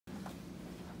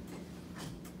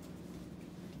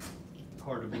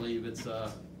Hard to believe it's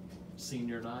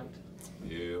senior night.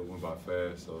 Yeah, it went by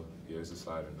fast, so yeah, it's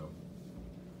exciting though.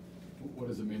 What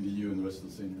does it mean to you and the rest of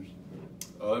the seniors?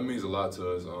 It means a lot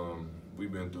to us.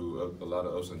 We've been through a lot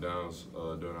of ups and downs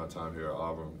during our time here at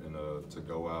Auburn, and to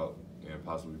go out and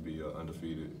possibly be an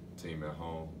undefeated team at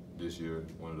home this year,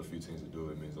 one of the few teams to do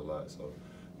it, means a lot. So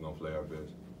we're gonna play our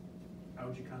best. How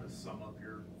would you kind of sum up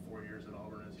your 4 years at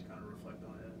Auburn as you kind of reflect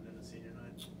on it in the senior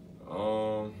night?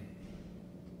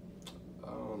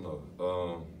 I don't know.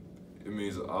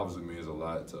 It obviously means a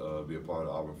lot to be a part of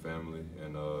the Auburn family,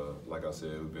 and like I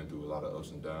said, we've been through a lot of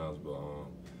ups and downs, but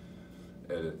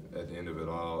at the end of it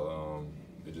all,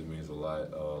 it just means a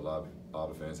lot. All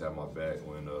the fans have my back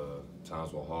when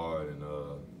times were hard, and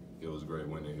it was great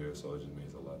winning here, so it just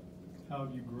means a lot. How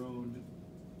have you grown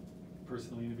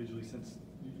personally, individually, since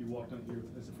you walked on here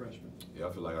as a freshman? Yeah,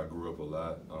 I feel like I grew up a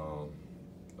lot.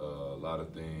 A lot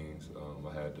of things.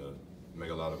 I had to make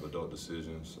a lot of adult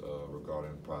decisions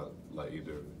regarding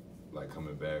either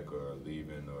coming back or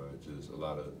leaving, or just a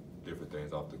lot of different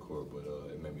things off the court, but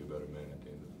it made me a better man at the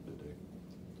end of the day.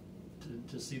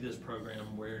 To see this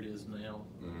program where it is now,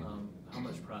 how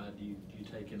much pride do you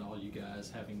take in all you guys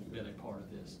having been a part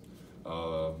of this?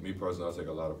 Me personally, I take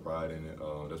a lot of pride in it.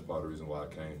 That's part of the reason why I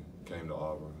came to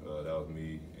Auburn. That was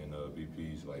me and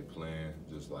VP's plan,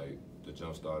 just to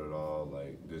jump start it all.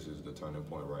 This is the turning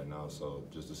point right now. So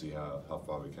just to see how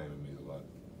far we came, it means a lot.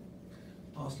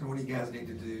 Austin, what do you guys need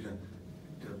to do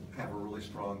to have a really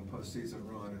strong postseason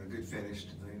run and a good finish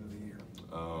to the end of the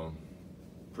year?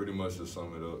 Pretty much to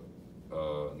sum it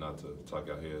up, not to talk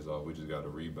our heads off, we just got to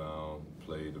rebound,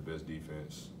 play the best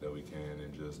defense that we can,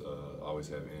 and just always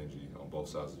have energy on both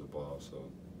sides of the ball. So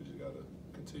we just got to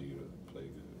continue to play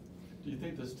good. Do you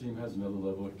think this team has another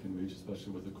level it can reach,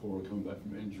 especially with the core coming back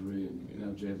from injury and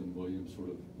now Jalen Williams sort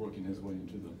of working his way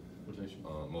into the rotation?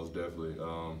 Most definitely.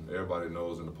 Everybody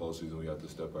knows in the postseason we have to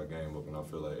step our game up, and I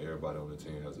feel like everybody on the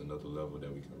team has another level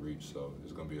that we can reach. So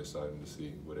it's going to be exciting to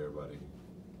see what everybody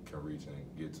can reach and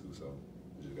get to. So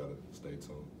we just got to stay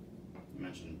tuned. You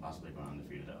mentioned possibly going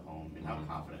undefeated at home. I mean, how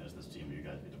confident is this team you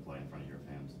guys get to play in front of your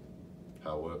fans?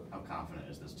 How what? How confident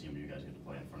is this team you guys get to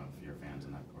play in front of your fans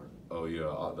in that court? Oh yeah,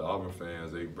 the Auburn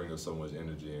fans, they bring us so much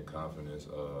energy and confidence.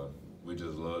 We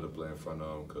just love to play in front of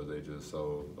them because they just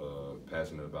so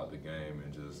passionate about the game,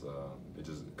 and just it's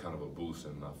just kind of a boost.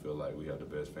 And I feel like we have the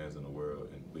best fans in the world,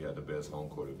 and we have the best home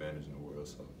court advantage in the world.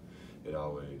 So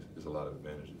it's a lot of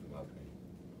advantages in my opinion.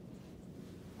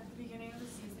 At the beginning of the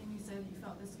season, you said you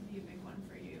felt this would be a big one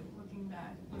for you. Looking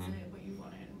back, was it what you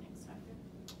wanted and expected?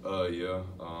 Yeah.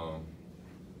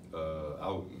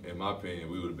 In my opinion,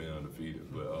 we would have been undefeated,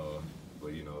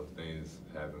 but you know, things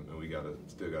happen, and we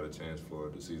still got a chance for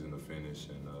the season to finish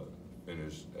and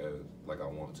finish like I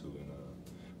want to, and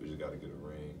we just got to get a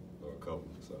ring or a couple.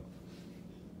 So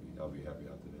I'll be happy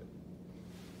after that.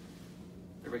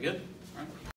 Very good. All right.